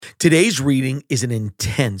Today's reading is an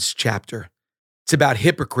intense chapter. It's about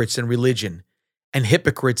hypocrites and religion and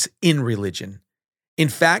hypocrites in religion. In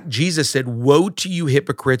fact, Jesus said, "Woe to you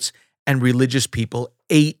hypocrites and religious people,"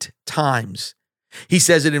 8 times. He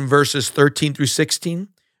says it in verses 13 through 16,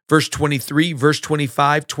 verse 23, verse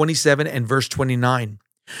 25, 27, and verse 29.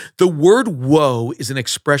 The word woe is an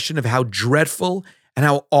expression of how dreadful and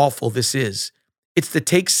how awful this is. It's to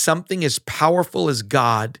take something as powerful as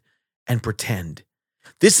God and pretend.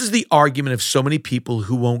 This is the argument of so many people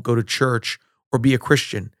who won't go to church or be a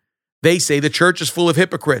Christian. They say the church is full of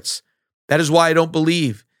hypocrites. That is why I don't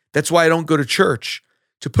believe. That's why I don't go to church.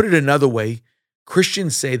 To put it another way,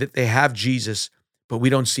 Christians say that they have Jesus, but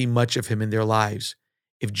we don't see much of him in their lives.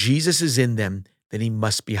 If Jesus is in them, then he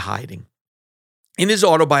must be hiding. In his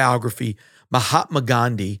autobiography, Mahatma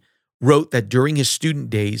Gandhi wrote that during his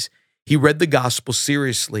student days, he read the gospel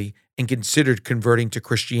seriously and considered converting to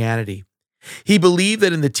Christianity. He believed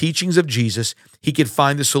that in the teachings of Jesus, he could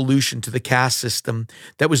find the solution to the caste system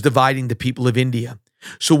that was dividing the people of India.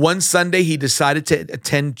 So one Sunday, he decided to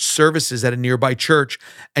attend services at a nearby church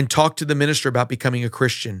and talk to the minister about becoming a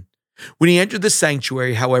Christian. When he entered the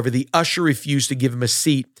sanctuary, however, the usher refused to give him a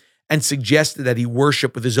seat and suggested that he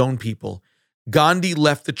worship with his own people. Gandhi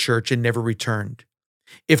left the church and never returned.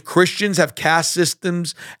 If Christians have caste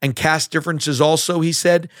systems and caste differences also, he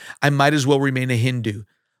said, I might as well remain a Hindu.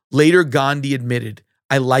 Later, Gandhi admitted,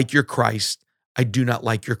 I like your Christ. I do not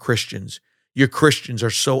like your Christians. Your Christians are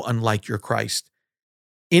so unlike your Christ.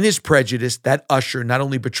 In his prejudice, that usher not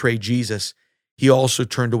only betrayed Jesus, he also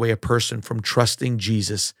turned away a person from trusting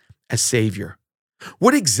Jesus as Savior.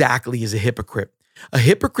 What exactly is a hypocrite? A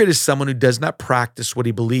hypocrite is someone who does not practice what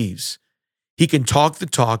he believes. He can talk the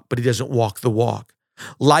talk, but he doesn't walk the walk.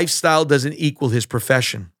 Lifestyle doesn't equal his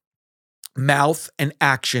profession. Mouth and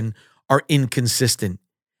action are inconsistent.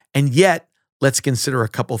 And yet, let's consider a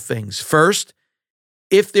couple things. First,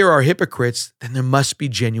 if there are hypocrites, then there must be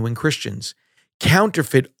genuine Christians.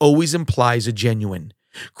 Counterfeit always implies a genuine.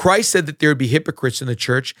 Christ said that there would be hypocrites in the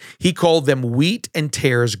church. He called them wheat and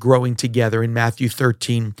tares growing together in Matthew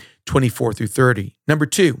 13, 24 through 30. Number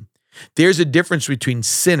 2, there's a difference between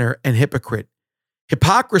sinner and hypocrite.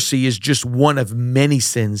 Hypocrisy is just one of many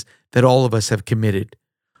sins that all of us have committed.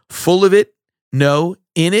 Full of it? No.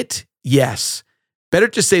 In it? Yes. Better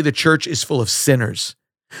to say the church is full of sinners.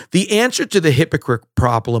 The answer to the hypocrite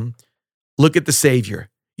problem, look at the Savior.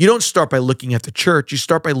 You don't start by looking at the church, you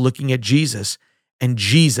start by looking at Jesus, and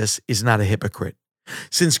Jesus is not a hypocrite.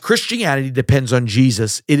 Since Christianity depends on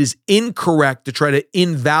Jesus, it is incorrect to try to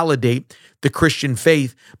invalidate the Christian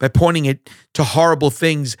faith by pointing it to horrible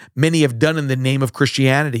things many have done in the name of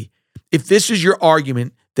Christianity. If this is your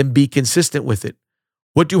argument, then be consistent with it.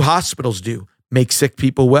 What do hospitals do? Make sick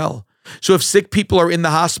people well. So if sick people are in the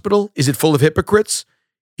hospital, is it full of hypocrites?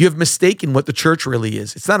 You have mistaken what the church really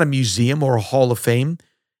is. It's not a museum or a hall of fame.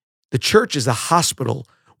 The church is a hospital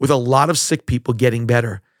with a lot of sick people getting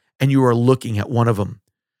better, and you are looking at one of them.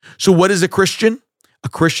 So what is a Christian? A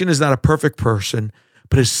Christian is not a perfect person,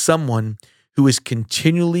 but is someone who is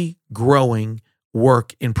continually growing,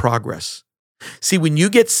 work in progress. See, when you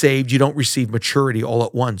get saved, you don't receive maturity all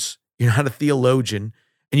at once. You're not a theologian,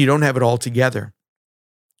 and you don't have it all together.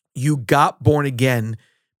 You got born again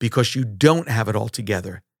because you don't have it all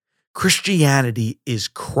together. Christianity is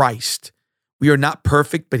Christ. We are not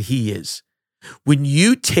perfect, but he is. When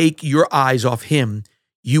you take your eyes off him,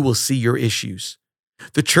 you will see your issues.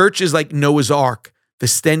 The church is like Noah's Ark. The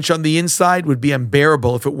stench on the inside would be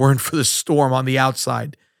unbearable if it weren't for the storm on the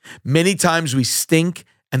outside. Many times we stink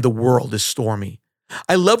and the world is stormy.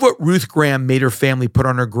 I love what Ruth Graham made her family put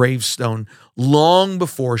on her gravestone long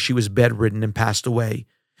before she was bedridden and passed away.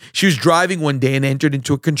 She was driving one day and entered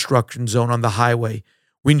into a construction zone on the highway.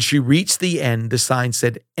 When she reached the end, the sign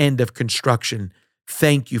said, "End of construction.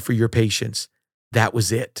 Thank you for your patience." That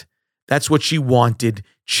was it. That's what she wanted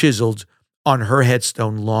chiseled on her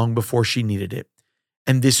headstone long before she needed it.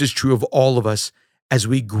 And this is true of all of us as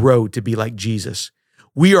we grow to be like Jesus.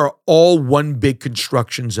 We are all one big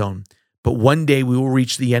construction zone, but one day we will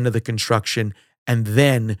reach the end of the construction, and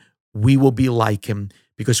then we will be like him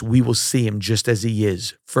because we will see him just as he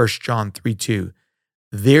is. 1 John 3:2.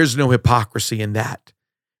 There's no hypocrisy in that.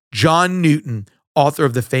 John Newton, author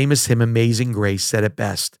of the famous hymn Amazing Grace, said it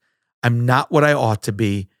best. I'm not what I ought to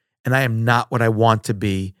be, and I am not what I want to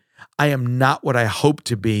be. I am not what I hope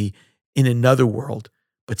to be in another world,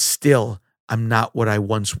 but still I'm not what I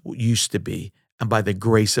once used to be. And by the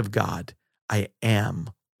grace of God, I am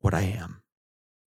what I am.